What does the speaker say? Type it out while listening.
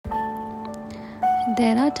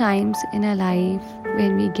There are times in our life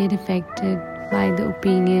when we get affected by the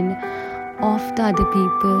opinion of the other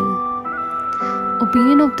people.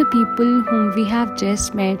 Opinion of the people whom we have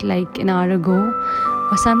just met like an hour ago,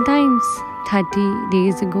 or sometimes 30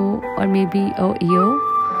 days ago, or maybe a year.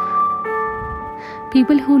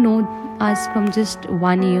 People who know us from just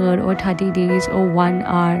 1 year or 30 days or 1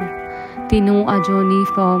 hour. They know our journey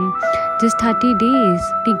from just 30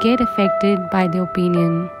 days. We get affected by their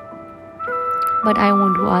opinion. But I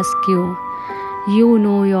want to ask you, you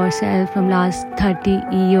know yourself from last 30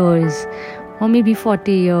 years, or maybe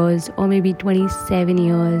 40 years, or maybe 27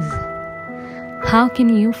 years. How can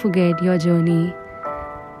you forget your journey?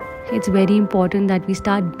 It's very important that we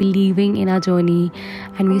start believing in our journey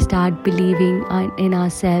and we start believing in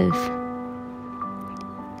ourselves.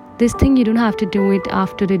 This thing, you don't have to do it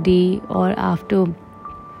after a day or after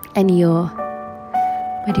an year,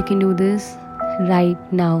 but you can do this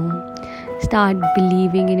right now. Start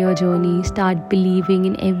believing in your journey. Start believing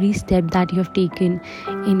in every step that you have taken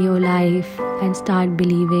in your life, and start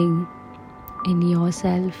believing in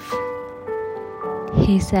yourself.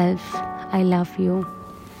 Hey self, I love you.